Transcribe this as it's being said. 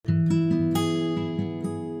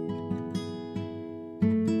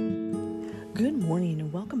morning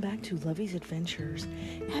and welcome back to Lovey's Adventures.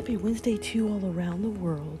 Happy Wednesday to you all around the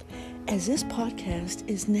world, as this podcast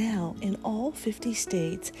is now in all 50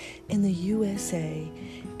 states in the USA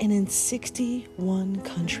and in 61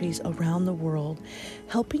 countries around the world,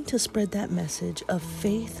 helping to spread that message of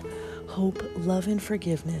faith, hope, love, and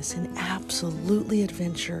forgiveness, and absolutely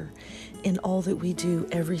adventure in all that we do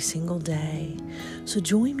every single day. So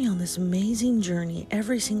join me on this amazing journey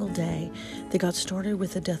every single day that got started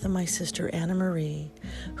with the death of my sister Anna Marie,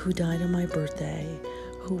 who died on my birthday,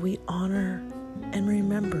 who we honor and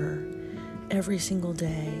remember every single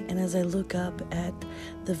day. And as I look up at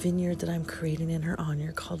the vineyard that I'm creating in her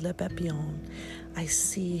honor called Le Papillon, I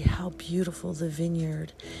see how beautiful the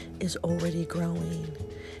vineyard is already growing.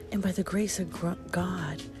 And by the grace of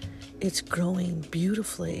God, it's growing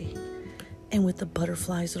beautifully. And with the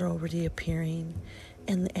butterflies that are already appearing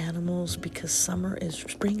and the animals, because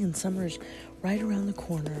spring and summer is right around the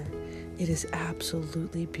corner. It is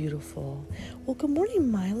absolutely beautiful. Well, good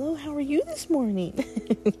morning, Milo. How are you this morning?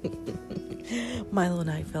 Milo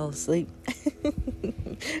and I fell asleep.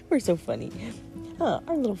 We're so funny. Our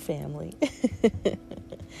little family.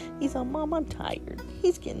 He's all, Mom, I'm tired.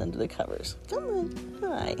 He's getting under the covers. Come on.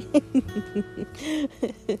 Hi.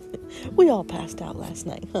 We all passed out last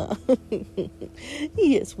night, huh?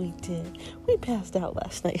 Yes, we did. We passed out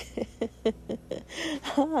last night.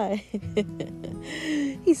 Hi.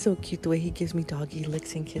 He's so cute the way he gives me doggy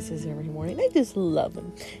licks and kisses every morning. I just love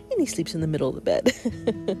him. And he sleeps in the middle of the bed.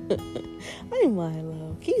 Hi,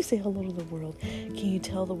 Milo. Can you say hello to the world? Can you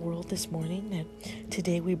tell the world this morning that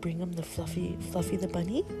today we bring him the Fluffy the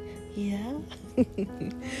bunny? Yeah?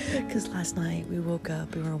 Because last night we woke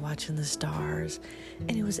up, we were watching the stars,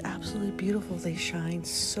 and it was absolutely beautiful. They shine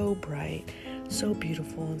so bright, so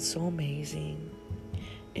beautiful, and so amazing.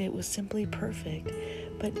 It was simply perfect.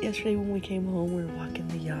 But yesterday when we came home, we were walking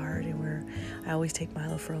the yard, and I always take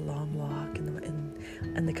Milo for a long walk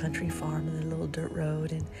in the country farm and the little dirt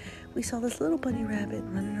road, and we saw this little bunny rabbit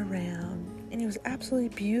running around, and it was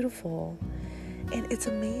absolutely beautiful. And it's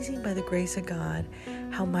amazing, by the grace of God,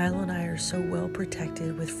 how Milo and I are so well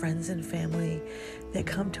protected with friends and family that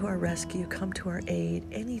come to our rescue, come to our aid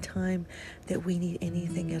anytime that we need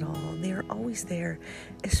anything at all. And they are always there,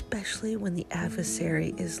 especially when the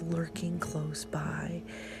adversary is lurking close by.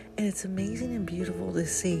 And it's amazing and beautiful to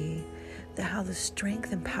see that how the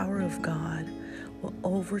strength and power of God will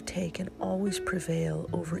overtake and always prevail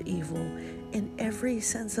over evil in every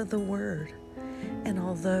sense of the word. And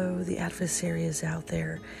although the adversary is out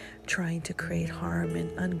there trying to create harm and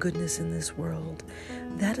ungoodness in this world,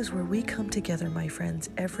 that is where we come together, my friends,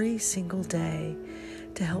 every single day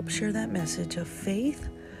to help share that message of faith,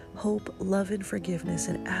 hope, love, and forgiveness,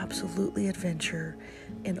 and absolutely adventure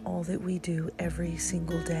in all that we do every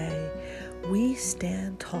single day. We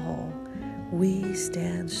stand tall, we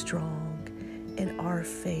stand strong in our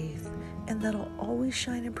faith, and that'll always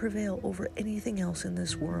shine and prevail over anything else in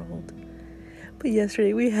this world. But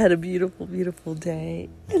yesterday we had a beautiful, beautiful day,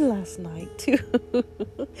 and last night too,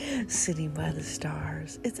 sitting by the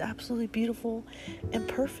stars. It's absolutely beautiful and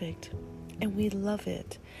perfect, and we love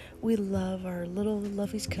it. We love our little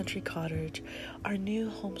Lovey's Country Cottage, our new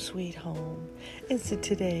home sweet home. And so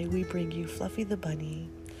today we bring you Fluffy the bunny,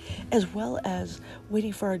 as well as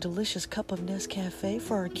waiting for our delicious cup of Nescafe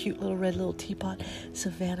for our cute little red little teapot,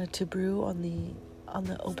 Savannah, to brew on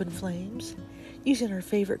the open flames, using our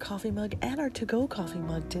favorite coffee mug and our to-go coffee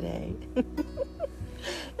mug today.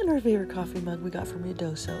 And our favorite coffee mug we got from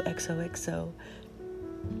Yodoso, XOXO.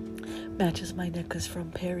 Matches my necklace from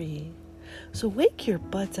Paris. So wake your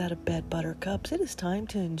butts out of bed, buttercups. It is time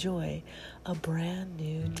to enjoy a brand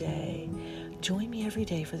new day. Join me every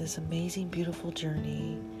day for this amazing, beautiful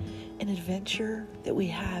journey, an adventure that we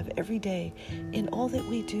have every day in all that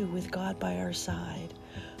we do with God by our side,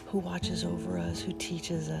 who watches over us, who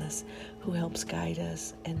teaches us, who helps guide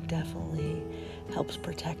us, and definitely helps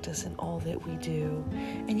protect us in all that we do.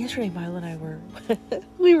 And yesterday, Milo and I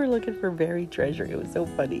we were looking for buried treasure. It was so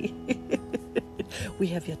funny. We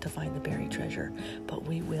have yet to find the buried treasure, but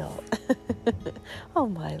we will. Oh,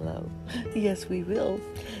 Milo. Yes, we will.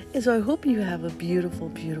 And so I hope you have a beautiful,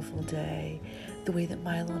 beautiful day, the way that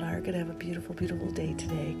Milo and I are going to have a beautiful, beautiful day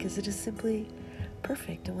today, because it is simply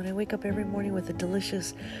perfect. And when I wake up every morning with a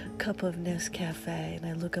delicious cup of Nescafe and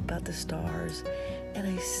I look up at the stars and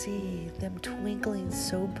I see them twinkling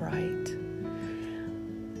so bright,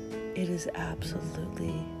 it is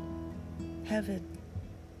absolutely heaven.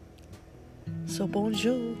 So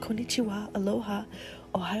bonjour, konnichiwa, aloha,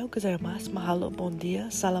 ohayo gozaimasu, mahalo, bon dia,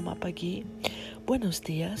 salamat pagi, buenos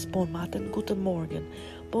dias, bon matin, guten morgen,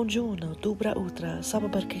 Buongiorno, Dubra Utra, Saba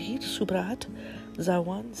Barkahid, Subrat,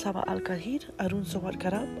 Zawan, Saba Al Kahid, Arun Sawat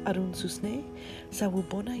Karab, Arun Susne,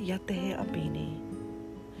 Sawubona Yatehe Abini.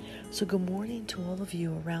 So good morning to all of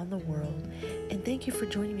you around the world, and thank you for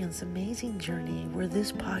joining me on this amazing journey where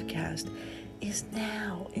this podcast is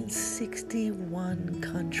now in 61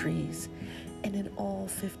 countries and in all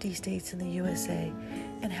 50 states in the USA,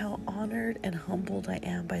 and how honored and humbled I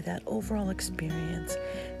am by that overall experience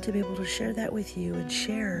to be able to share that with you and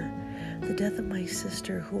share the death of my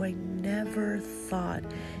sister, who I never thought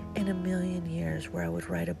in a million years where I would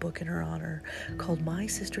write a book in her honor called My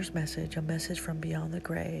Sister's Message, a message from beyond the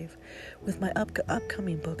grave, with my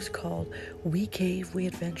upcoming books called We Cave, We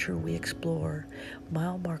Adventure, We Explore,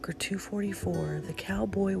 Mile Marker 244, The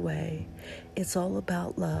Cowboy Way, It's All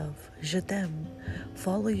About Love, Je t'aime,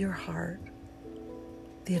 Follow Your Heart,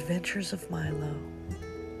 The Adventures of Milo.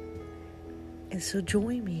 And so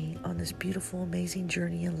join me on this beautiful, amazing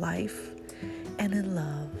journey in life and in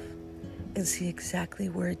love, and see exactly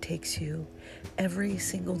where it takes you every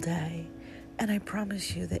single day. And I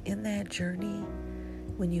promise you that in that journey,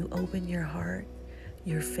 when you open your heart,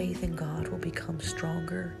 your faith in God will become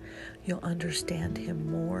stronger. You'll understand Him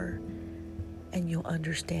more, and you'll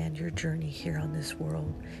understand your journey here on this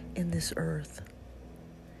world, in this earth.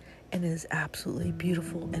 And it is absolutely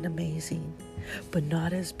beautiful and amazing, but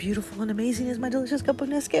not as beautiful and amazing as my delicious cup of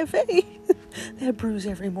Nescafe that brews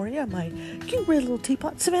every morning. I'm like, can you read a little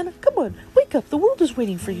teapot, Savannah? Come on, wake up. The world is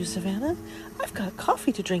waiting for you, Savannah. I've got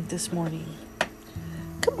coffee to drink this morning.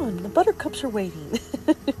 Come on, the buttercups are waiting.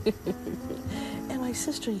 And my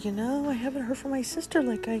sister, I haven't heard from my sister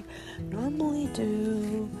like I normally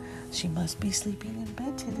do. She must be sleeping in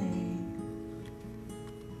bed today.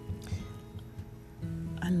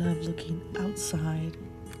 I love looking outside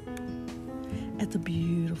at the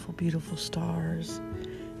beautiful, beautiful stars.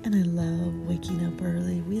 And I love waking up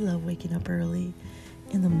early. We love waking up early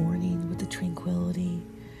in the morning with the tranquility,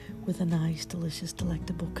 with a nice, delicious,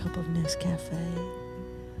 delectable cup of Nescafe.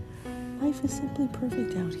 Life is simply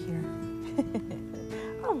perfect out here.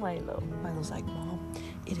 Oh, Milo. Milo's like, Mom,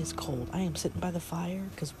 it is cold. I am sitting by the fire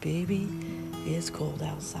because, baby, it's cold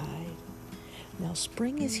outside. Now,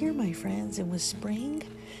 spring is here, my friends, and with spring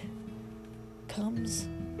comes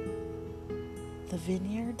the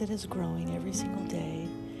vineyard that is growing every single day,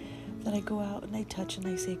 that I go out and I touch and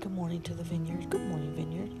I say good morning to the vineyard. Good morning,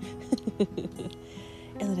 vineyard.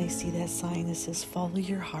 And then I see that sign that says follow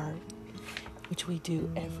your heart, which we do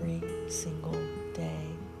every single day.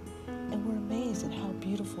 And we're amazed at how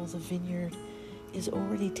beautiful the vineyard is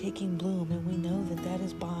already taking bloom, and we know that that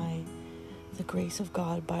is by the grace of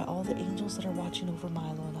God, by all the angels that are watching over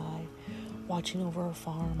Milo and I, watching over our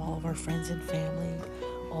farm, all of our friends and family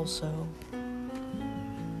also.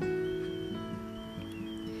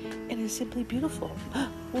 And it's simply beautiful.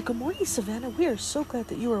 Well, good morning, Savannah. We are so glad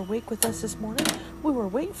that you are awake with us this morning. We were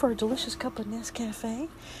waiting for a delicious cup of Nescafe.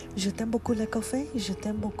 Je t'aime beaucoup le café. Je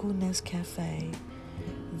t'aime beaucoup Nescafe.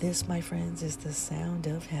 This, my friends, is the sound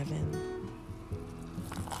of heaven.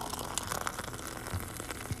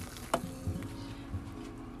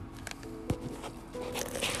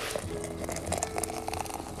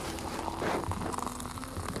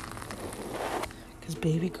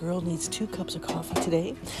 Baby girl needs 2 cups of coffee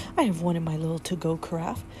today. I have one in my little to-go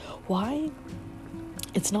carafe. Why?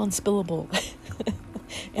 It's non-spillable.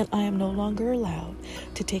 And I am no longer allowed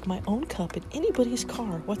to take my own cup in anybody's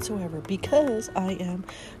car whatsoever, because I am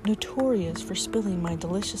notorious for spilling my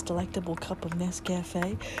delicious, delectable cup of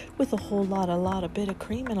Nescafe with a whole lot of bit of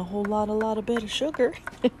cream and a whole lot of bit of sugar.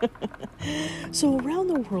 So around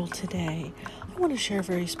the world today, I want to share a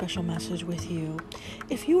very special message with you.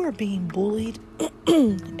 If you are being bullied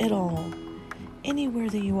at all, anywhere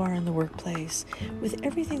that you are in the workplace, with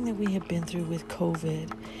everything that we have been through with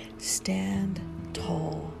COVID, stand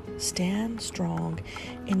tall, stand strong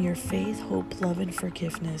in your faith, hope, love, and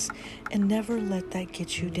forgiveness, and never let that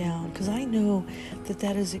get you down, because I know that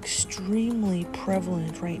that is extremely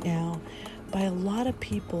prevalent right now by a lot of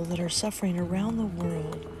people that are suffering around the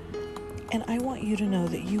world. And I want you to know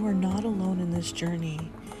that you are not alone in this journey.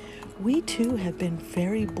 We too have been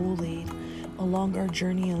very bullied along our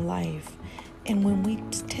journey in life. And when we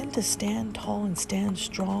tend to stand tall and stand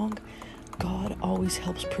strong, God always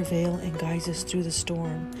helps prevail and guides us through the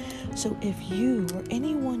storm. So if you or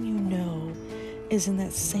anyone you know is in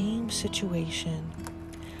that same situation,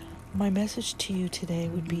 my message to you today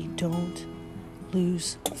would be, don't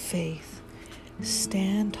lose faith.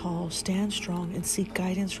 Stand tall, stand strong, and seek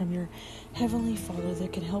guidance from your Heavenly Father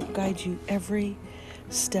that can help guide you every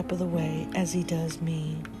step of the way as He does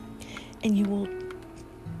me. And you will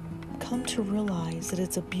come to realize that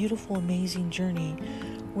it's a beautiful, amazing journey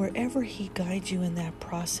however He guides you in that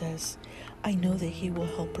process, I know that He will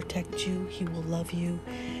help protect you, He will love you,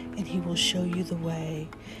 and He will show you the way,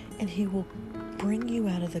 and He will bring you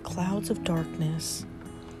out of the clouds of darkness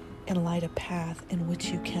and light a path in which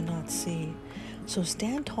you cannot see. So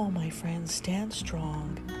stand tall, my friends, stand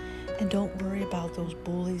strong, and don't worry about those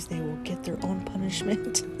bullies. They will get their own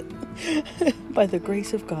punishment by the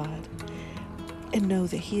grace of God. And know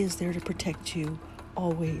that He is there to protect you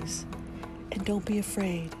always. And don't be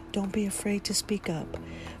afraid. Don't be afraid to speak up.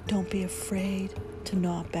 Don't be afraid to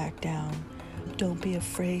not back down. Don't be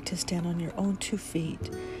afraid to stand on your own 2 feet.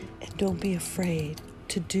 And don't be afraid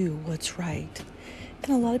to do what's right.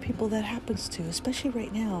 And a lot of people that happens to, especially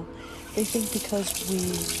right now, they think because we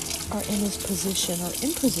are in this position or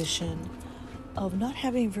in position of not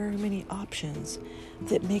having very many options,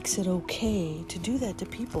 that makes it okay to do that to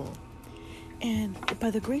people. And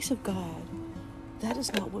by the grace of God, that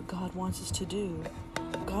is not what God wants us to do.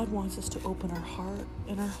 God wants us to open our heart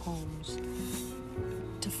and our homes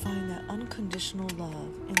to find that unconditional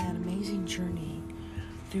love and that amazing journey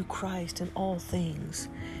through Christ in all things.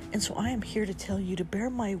 And so I am here to tell you, to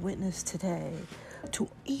bear my witness today to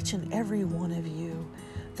each and every one of you,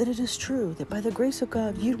 that it is true that by the grace of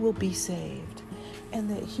God you will be saved, and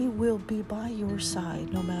that He will be by your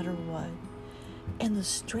side no matter what. And the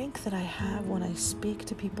strength that I have when I speak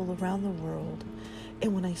to people around the world,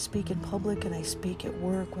 and when I speak in public, and I speak at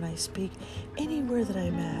work, when I speak anywhere that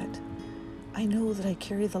I'm at, I know that I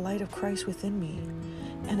carry the light of Christ within me.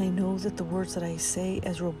 And I know that the words that I say,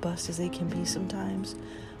 as robust as they can be sometimes,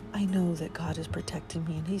 I know that God is protecting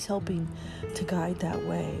me and He's helping to guide that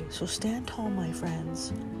way. So stand tall, my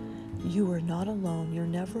friends. You are not alone. You're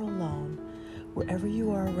never alone. Wherever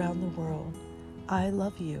you are around the world, I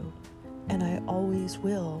love you, and I always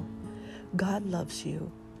will. God loves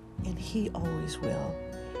you, and He always will.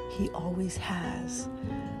 He always has.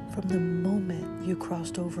 From the moment you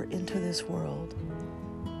crossed over into this world,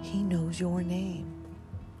 He knows your name.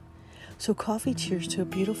 So coffee cheers to a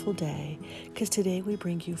beautiful day, because today we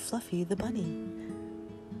bring you Fluffy the bunny.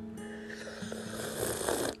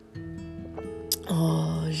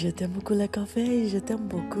 Oh, je t'aime beaucoup le café, je t'aime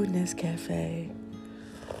beaucoup Nescafé.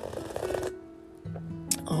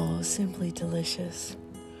 Oh, simply delicious.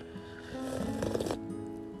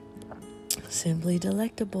 Simply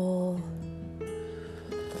delectable.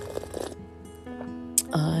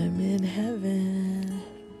 I'm in heaven.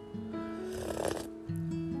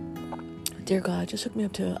 Dear God, just hook me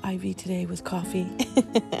up to IV today with coffee.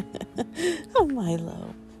 Oh,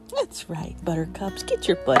 Milo. That's right, buttercups. Get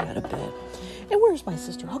your butt out of bed. And where's my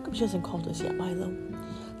sister? How come she hasn't called us yet, Milo?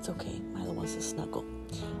 It's okay. Milo wants to snuggle.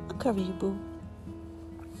 I'll cover you, boo.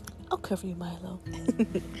 I'll cover you, Milo.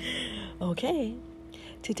 Okay.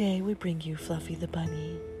 Today we bring you Fluffy the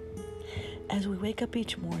bunny. As we wake up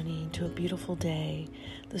each morning to a beautiful day,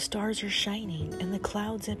 the stars are shining and the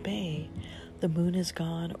clouds at bay. The moon is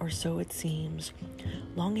gone, or so it seems,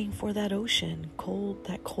 longing for that ocean,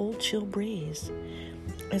 that cold, chill breeze.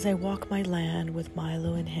 As I walk my land with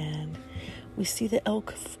Milo in hand, we see the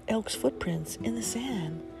elk's footprints in the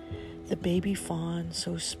sand. The baby fawn,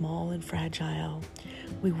 so small and fragile,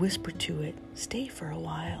 we whisper to it, stay for a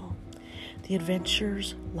while. The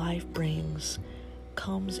adventures life brings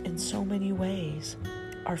comes in so many ways.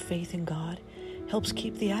 Our faith in God helps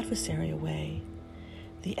keep the adversary away.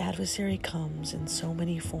 The adversary comes in so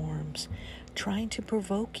many forms, trying to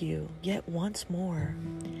provoke you yet once more.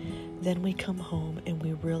 Then we come home and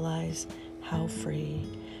we realize how free,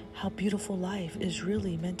 how beautiful life is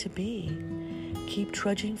really meant to be. Keep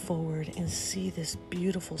trudging forward and see this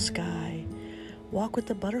beautiful sky. Walk with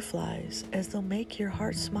the butterflies as they'll make your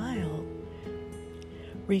heart smile.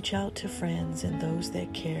 Reach out to friends and those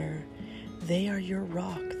that care. They are your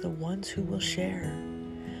rock, the ones who will share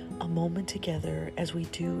a moment together as we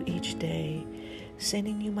do each day,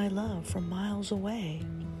 sending you my love from miles away.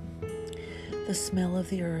 The smell of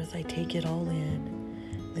the earth, I take it all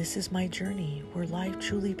in. This is my journey where life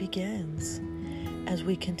truly begins. As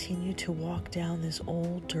we continue to walk down this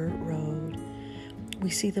old dirt road,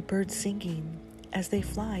 we see the birds singing as they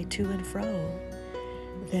fly to and fro.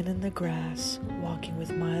 Then in the grass, walking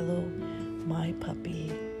with Milo, my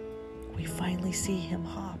puppy, we finally see him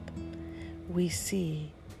hop. We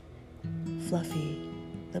see Fluffy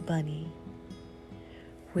the bunny.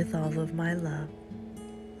 With all of my love,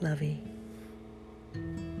 Lovey.